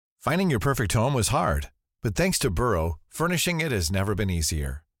Finding your perfect home was hard, but thanks to Burrow, furnishing it has never been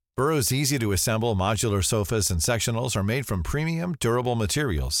easier. Burrow's easy-to-assemble modular sofas and sectionals are made from premium, durable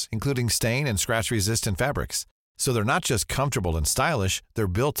materials, including stain and scratch-resistant fabrics. So they're not just comfortable and stylish, they're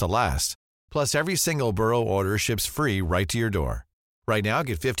built to last. Plus, every single Burrow order ships free right to your door. Right now,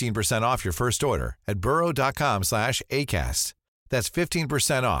 get 15% off your first order at burrow.com/ACAST. That's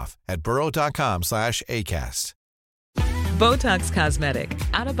 15% off at burrow.com/ACAST. Botox Cosmetic,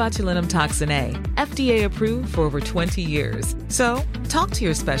 out of botulinum toxin A, FDA approved for over 20 years. So, talk to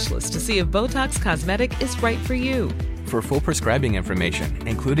your specialist to see if Botox Cosmetic is right for you. For full prescribing information,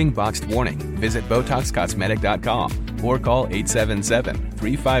 including boxed warning, visit BotoxCosmetic.com or call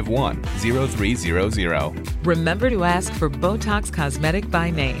 877-351-0300. Remember to ask for Botox Cosmetic by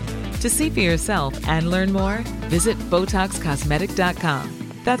name. To see for yourself and learn more, visit BotoxCosmetic.com.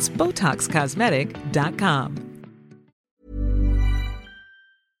 That's BotoxCosmetic.com.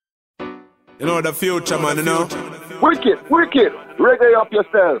 You know the future, man, you know? Wicked, reggae up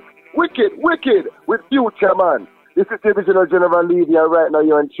yourself. Wicked, with Future, man. This is Divisional General Levy, and right now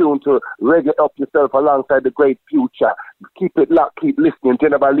you're in tune to Reggae Up Yourself alongside the great Future. Keep it locked, keep listening.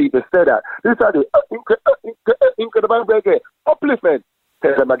 General Levy said that. This is the incredible reggae upliftment.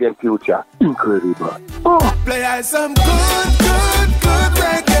 Tell them again, Future. Incredible. Oh. Play us some good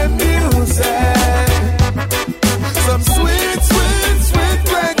reggae music. Some sweet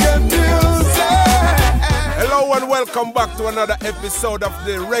reggae music. Hello and welcome back to another episode of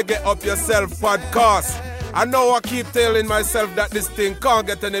the Reggae Up Yourself podcast. I know I keep telling myself that this thing can't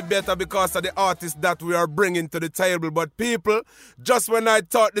get any better because of the artists that we are bringing to the table. But people, just when I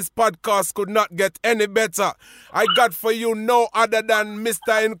thought this podcast could not get any better, I got for you no other than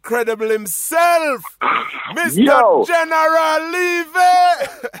Mr. Incredible himself, Mr. General Levy.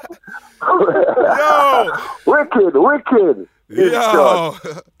 Yo. Wicked. Yo.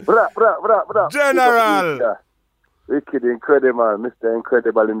 Bra. General. Wicked, incredible, Mr.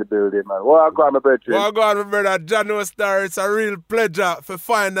 Incredible in the building, man. Well, my brother. John Star, it's a real pleasure for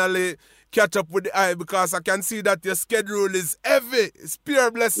finally catch up with the eye because I can see that your schedule is heavy. It's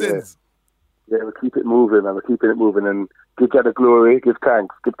pure blessings. Yeah, we keep it moving, man. We're keeping it moving and give God the glory, give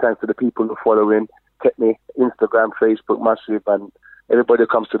thanks. Give thanks to the people who are following. Check me, Instagram, Facebook, massive, and everybody who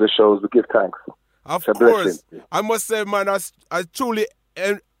comes to the shows, we give thanks. Of course. I must say, man, I truly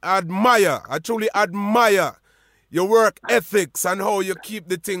admire your work ethics and how you keep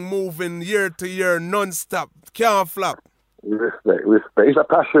the thing moving year to year, non-stop, can't flop. Respect. It's a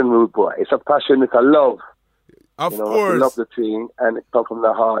passion, rude boy. It's a passion, it's a love. Of course. I love the thing, and it comes from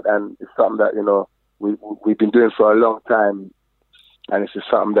the heart, and it's something that, we've been doing for a long time, and it's just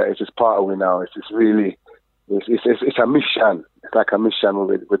something that is just part of it now. It's just really, it's a mission. It's like a mission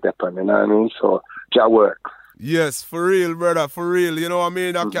with Deppon, you know what I mean? So, that works. Yes, for real, brother, for real. You know what I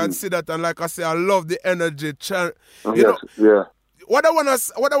mean? I can see that, and like I say, I love the energy. What I wanna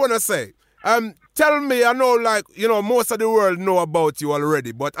say. Tell me, I know, most of the world know about you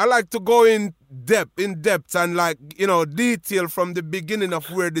already, but I like to go in depth, and detail from the beginning of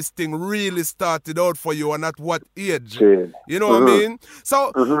where this thing really started out for you and at what age. Yeah. You know what I mean?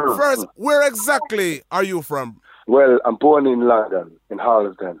 So, first, where exactly are you from? Well, I'm born in London, in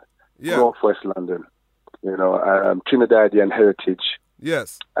Harlesden, Northwest London. Trinidadian heritage.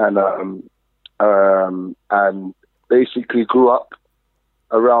 Yes. And basically grew up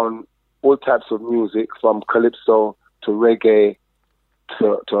around all types of music, from calypso to reggae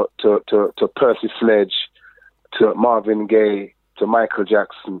to Percy Sledge to Marvin Gaye to Michael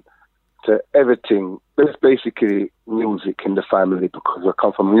Jackson to everything. There's basically music in the family because I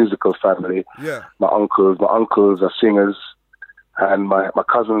come from a musical family. Yeah. My uncles are singers. And my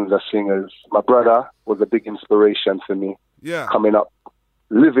cousins are singers. My brother was a big inspiration for me. Yeah. Coming up,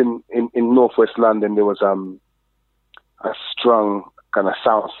 living in Northwest London, there was a strong kind of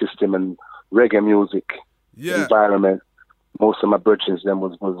sound system and reggae music environment. Most of my brothers then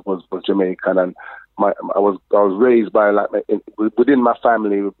was Jamaican, and I was raised by within my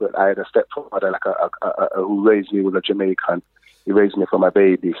family. But I had a stepfather who raised me with a Jamaican. He raised me for my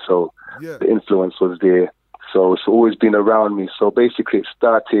baby, so the influence was there. So it's always been around me. So basically it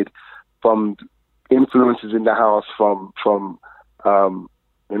started from influences in the house from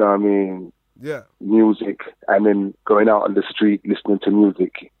music, and then going out on the street, listening to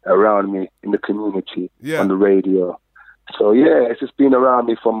music around me in the community, on the radio. So it's just been around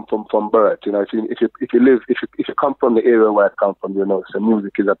me from birth. If you come from the area where I come from, so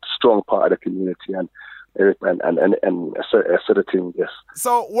music is a strong part of the community and a sort of thing, yes.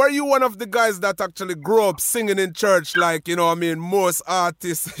 So were you one of the guys that actually grew up singing in church, most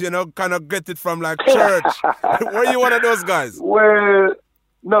artists, kind of get it from church? Were you one of those guys? Well,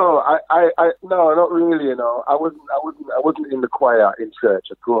 No, no, not really. You know, I wasn't in the choir in church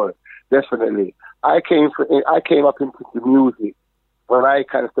at all. Definitely, I came up into the music when I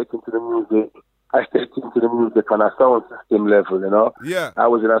kind of stepped into the music. I stepped into the music on a sound system level. You know, Yeah. I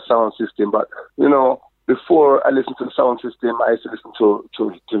was in a sound system, but you know, before I listened to the sound system, I used to listen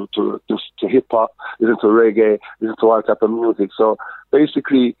to hip hop, listen to reggae, listen to all type of music. So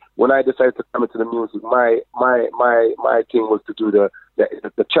basically, when I decided to come into the music, my thing was to do the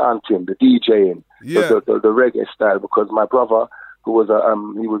chanting, the DJing, Yeah. the reggae style, because my brother, who was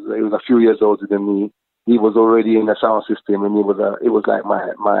he was a few years older than me, he was already in the sound system, and it was like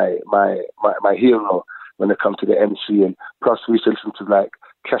my hero when it comes to the MC. And plus we used to listen to like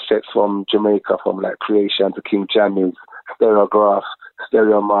cassettes from Jamaica, from like Creation to King Jammy's, Stereograph,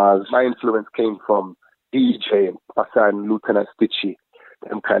 Stereo Mars. My influence came from DJing, Hassan, Lieutenant Stitchy,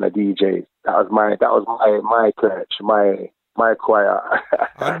 them kind of DJs. That was my church, my choir.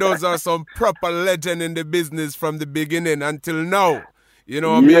 And those are some proper legend in the business from the beginning until now. You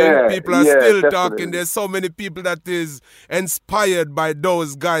know what I mean? People are still definitely talking. There's so many people that is inspired by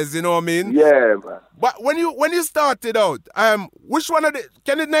those guys, you know what I mean? Yeah, man. But when you started out, which one of the,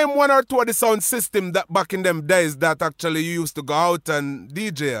 can you name one or two of the sound system that back in them days that actually you used to go out and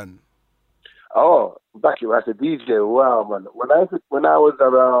DJ on? Oh, back as a DJ, wow, man. When I was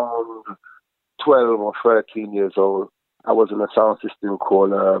around 12 or 13 years old, I was in a sound system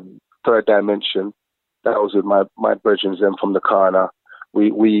called Third Dimension. That was with my brethren from the corner. We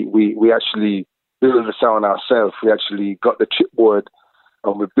actually built the sound ourselves. We actually got the chipboard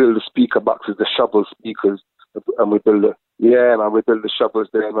and we built the speaker boxes, the shovel speakers, and we built we built the shovels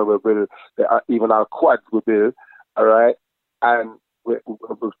there, and we built even our quads we built, all right? And we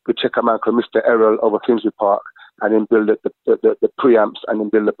check a man called Mr. Errol over Finsbury Park, and then build the preamps, and then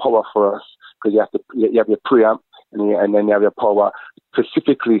build the power for us, because you have your preamp, and then you have your power,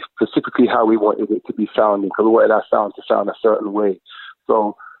 specifically how we wanted it to be sounding, because we wanted our sound to sound a certain way.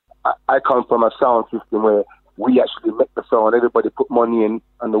 So I come from a sound system where we actually make the sound. Everybody put money in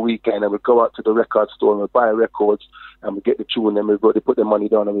on the weekend, and we go out to the record store and we buy records, and we get the tune, and they put their money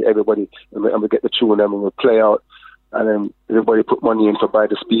down, and we get the tune, and we play out, and then everybody put money in to buy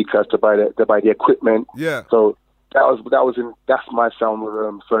the speakers, to buy the equipment. Yeah. So that's my sound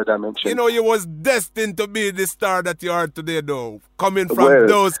with Third Dimension. You know, you was destined to be the star that you are today, though. Coming from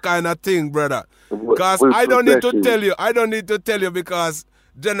those kind of things, brother. Because I don't need to tell you because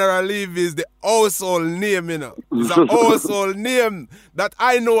General Levy is the household name, you know. It's a household name that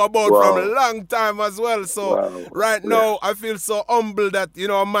I know about from a long time as well. So now I feel so humble that, you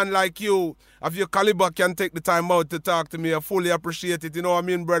know, a man like you, of your caliber, can take the time out to talk to me. I fully appreciate it. You know what I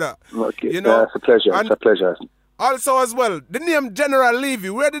mean, brother? Okay. You know, it's a pleasure. It's a pleasure. Also, as well, the name General Levy,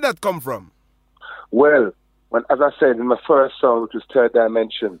 where did that come from? Well, as I said, in my first song, which was Third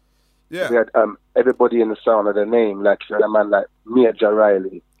Dimension, we had everybody in the sound of the name. Like, you had a man like Major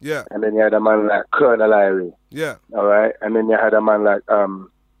Riley. Yeah. And then you had a man like Colonel Irie. Yeah. All right. And then you had a man like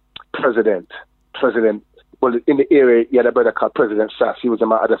President. Well, in the area, you had a brother called President Sass. He was in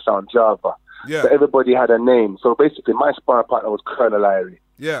my other sound, Java. Yeah. So everybody had a name. So basically, my sparring partner was Colonel Irie.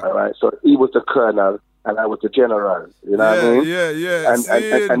 Yeah. All right. So he was the Colonel, and I was the General. You know what I mean? Yeah.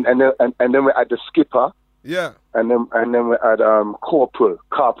 And then we had the Skipper. Yeah. And then we had Corporal.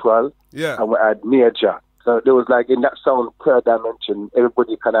 Yeah. And we had Major. So there was like in that sound Third Dimension,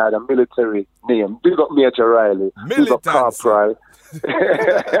 everybody kind of had a military name. Big up Major Riley. Big up Corporal.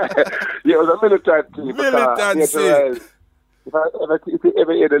 Yeah, it was a militant team. Militancy. If you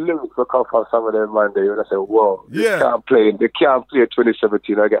ever hear the lyrics will come from some of them one day, you're going to say, whoa, they can't play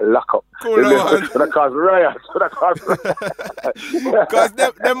 2017, I get locked up. Cool on. When I cause riots. Because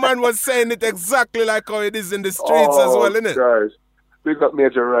that man was saying it exactly like how it is in the streets as well, isn't it? Guys. We got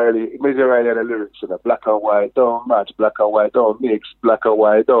Major Riley. Major Riley had the lyrics in it. Black and white, don't match. Black and white, don't mix. Black and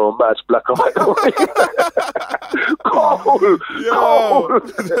white, don't match. Black and white, don't mix.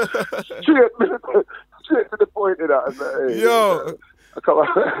 Cold. Straight to the point in that. Like, hey, yo.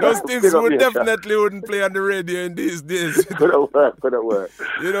 Those things wouldn't play on the radio in these days. Couldn't work.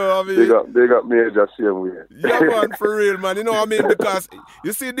 You know what I mean? They got Major same way. Yeah, man, for real, man. You know what I mean? Because,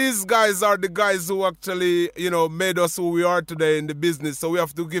 you see, these guys are the guys who actually, you know, made us who we are today in the business. So we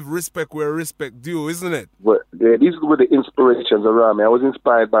have to give respect where respect due, isn't it? But these were the inspirations around me. I was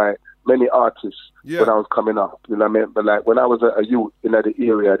inspired by many artists when I was coming up. You know what I mean? But like when I was a youth in the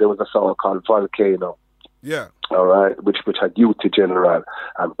area, there was a song called Volcano. Yeah. All right, which had Youth General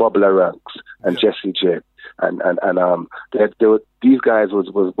and Bob Ranks and Jesse J. There were, these guys was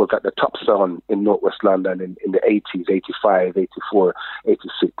at the top sound in Northwest London in the 80s, 85, 84,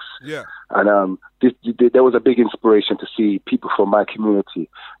 86. Yeah. And there was a big inspiration to see people from my community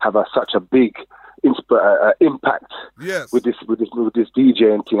have such a big impact with this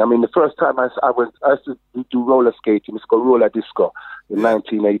DJing thing. I mean, the first time I used to do roller skating. It's called roller disco in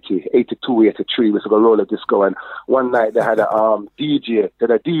 1980, 82, 83. It was called roller disco. And one night they had a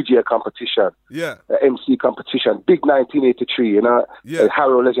DJ competition, an MC competition, big 1983. You know, at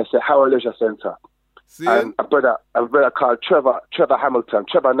Harrow Leisure Centre. And a brother called Trevor Hamilton,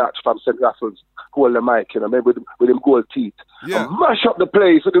 Trevor Natch from St. Raffles, who held the mic, you know, maybe with him gold teeth. Yeah. And mash up the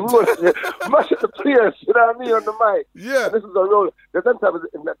place with him, mash up the players, you know what I mean, on the mic. Yeah. And this is a role.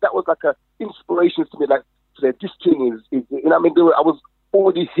 That was like an inspiration to me, like, this thing is you know what I mean, I was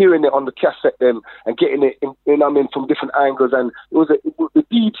already hearing it on the cassette then and getting it, you know what I mean, from different angles. And the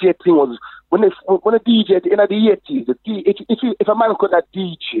DJ thing was, when a DJ in the 80s, if a man could not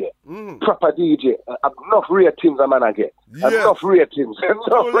DJ, proper DJ, enough ratings a man I get. Yes. Enough ratings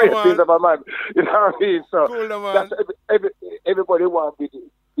of a man. You know what I mean? So that's everybody want to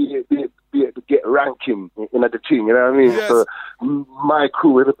get ranking in the thing, you know what I mean? Yes. So my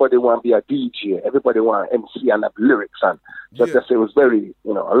crew, everybody want to be a DJ, everybody want to MC and have lyrics, and it was very,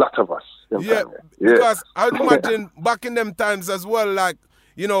 you know, a lot of us. Because I'd imagine back in them times as well, like,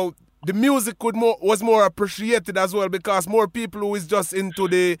 you know, the music was more appreciated as well, because more people who is just into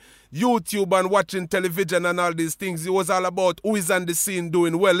the YouTube and watching television and all these things, it was all about who is on the scene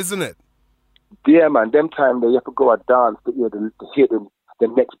doing well, isn't it? Yeah, man. Them time you have to go and dance to hear the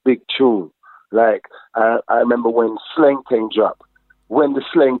next big tune. Like I remember when Slang Thing dropped. When the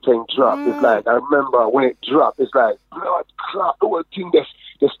Slang Thing dropped, it's like, I remember when it dropped, it's like blood clot, the whole thing.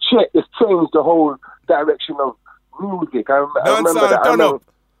 This changed the whole direction of music. I remember that.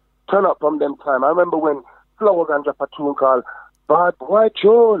 Turn up from them time. I remember when Flower Gun dropped a tune called Bad Boy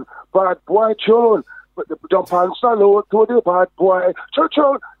Tune. But the jump on salute to the bad boy.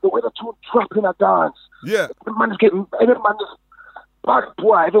 Churchill, the way the tune drop in a dance. Yeah. The man is getting, every man is bad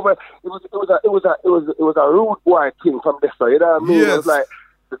boy. Everywhere. It was a rude boy thing from this side. You know what I mean? Yes. It was like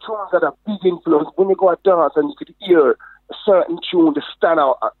the tunes had a big influence. When you go a dance and you could hear a certain tune to stand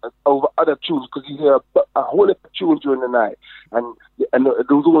out over other tunes, because you hear a whole lot of tunes during the night, and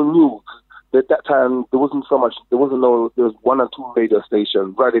those all new. At that time, there was one or two radio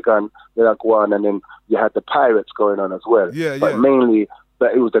stations, Radigan, One, and then you had the Pirates going on as well. But mainly,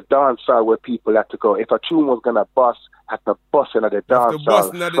 it was the dance hall where people had to go. If a tune was going to bust, had to bust into the dance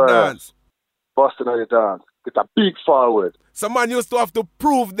hall first. Bust into the dance. Get a big forward. Some man used to have to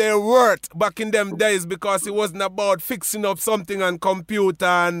prove their worth back in them days, because it wasn't about fixing up something on computer,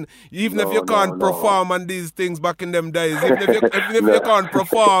 and even if you can't perform on these things back in them days, even if you can't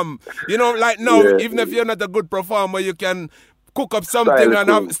perform, you know, like now, even if you're not a good performer, you can cook up something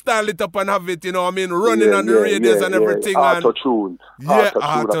and style it up and have it, you know what I mean, running on the radios and everything. Auto-tune.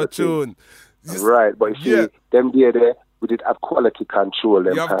 Auto-tune. Right, but you see, them there, we did have quality control.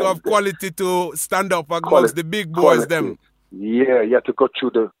 You have to have quality to stand up amongst the big boys, them. Yeah, you have to go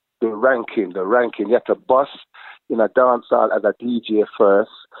through the ranking. You have to bust in a dance hall as a DJ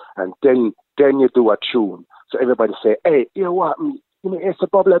first, and then you do a tune. So everybody say, hey, you know what, it's a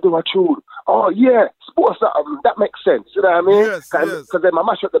bubble, I do a tune. Oh, yeah, sports, that makes sense, you know what I mean? Because then I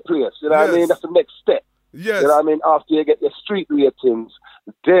mash up the place, you know what I mean? That's the next step. Yes. You know what I mean? After you get your street ratings,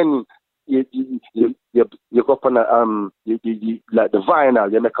 then you go up on like the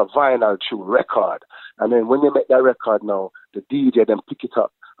vinyl, you make a vinyl tune record. And then when you make that record now, the DJ then pick it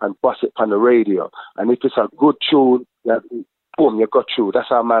up and bust it on the radio. And if it's a good tune, boom, you got through. That's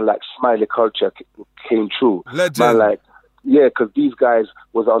how a man like Smiley Culture came through. Legend. Man like, because these guys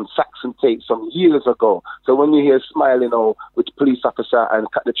was on Saxon tape some years ago. So when you hear Smiley, with Police Officer and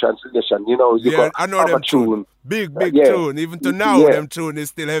Cut the Translation, you got I know them tune. Big tune. Even to now, them tune is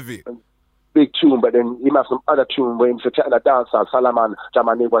still heavy. Big tune, but then he have some other tune where he's chatting a dance hall. Salaman,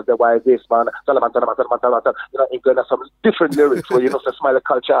 Jamani was the why this man. Salaman. He's gonna have some different lyrics where the Smiley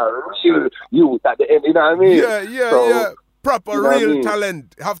Culture, you at the end. You know what I mean? Yeah. Proper real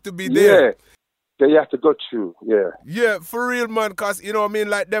talent have to be there. Yeah, you have to go through. Yeah, for real, man. Because you know what I mean.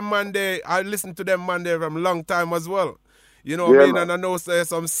 Like them man, I listened to them man there from a long time as well. You know what I mean? Man. And I know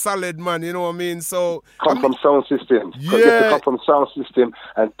some solid man, you know what I mean? So from sound system. Yeah. You have to come from sound system,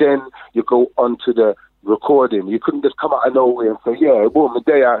 and then you go on to the recording. You couldn't just come out of nowhere and say, boom,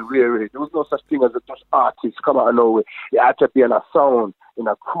 there are really. There was no such thing as just artists come out of nowhere. You had to be in a sound, in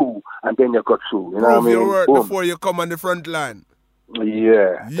a crew, and then you got through. You know what I mean? Your work before you come on the front line.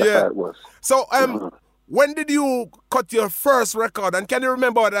 Yeah. That's how it was. So when did you cut your first record? And can you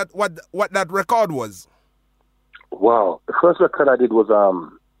remember what that record was? Wow. The first record I did was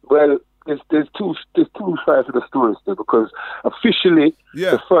well, there's two sides to the story still, because officially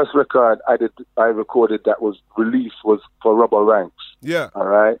the first record I recorded that was released was for Rubber Ranks. Yeah. All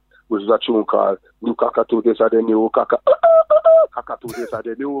right. Which is a tune called New Cockatoo, this are the new Cockatoo, this are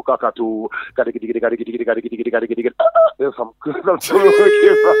the new Cockatoo. There's some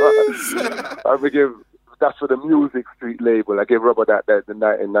I give that's for the Music Street label. I gave Rubber that in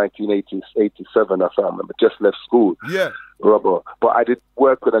 1987 or something. I just left school. Yeah. Rubber. But I did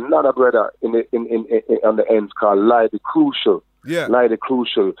work with another brother in on the ends called Levy Crucial. Yeah. Levy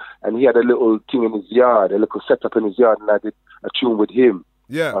Crucial. And he had a little thing in his yard, a little setup in his yard, and I did a tune with him.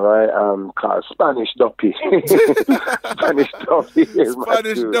 Yeah. All right. Called Spanish Duppy. Spanish Duppy.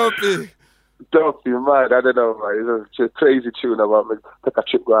 Spanish Duppy. Duppy, man. I don't know, man. It's a crazy tune about me. Take a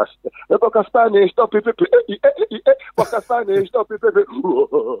trip grass. Look at Spanish Duppy. Look at Spanish Duppy.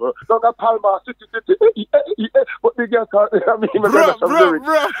 Look at Palma City. What the girl called? I mean,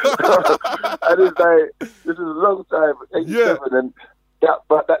 and it's like, this is a long time, 87, and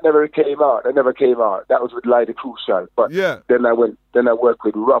but that never came out. That was with Lady Crucial. But then I worked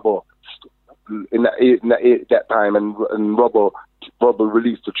with Rubber in that time, and Rubber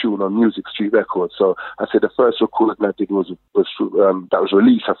released a tune on Music Street Records. So I said the first recording I did was that was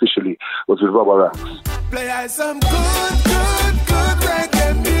released officially was with Rubber Ranks. Play some good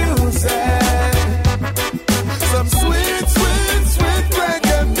reggae music. Some sweet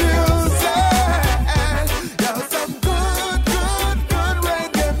reggae music. Yeah, some good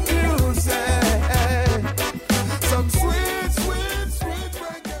reggae music. Some sweet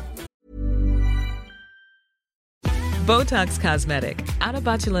reggae. Botox Cosmetic, out of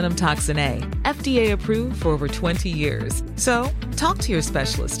botulinum toxin A, FDA approved for over 20 years. So, talk to your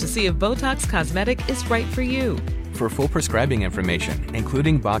specialist to see if Botox Cosmetic is right for you. For full prescribing information,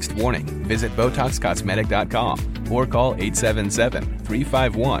 including boxed warning, visit BotoxCosmetic.com or call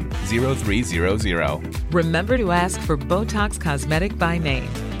 877-351-0300. Remember to ask for Botox Cosmetic by name.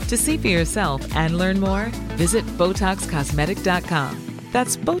 To see for yourself and learn more, visit BotoxCosmetic.com.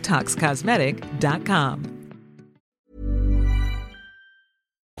 That's BotoxCosmetic.com.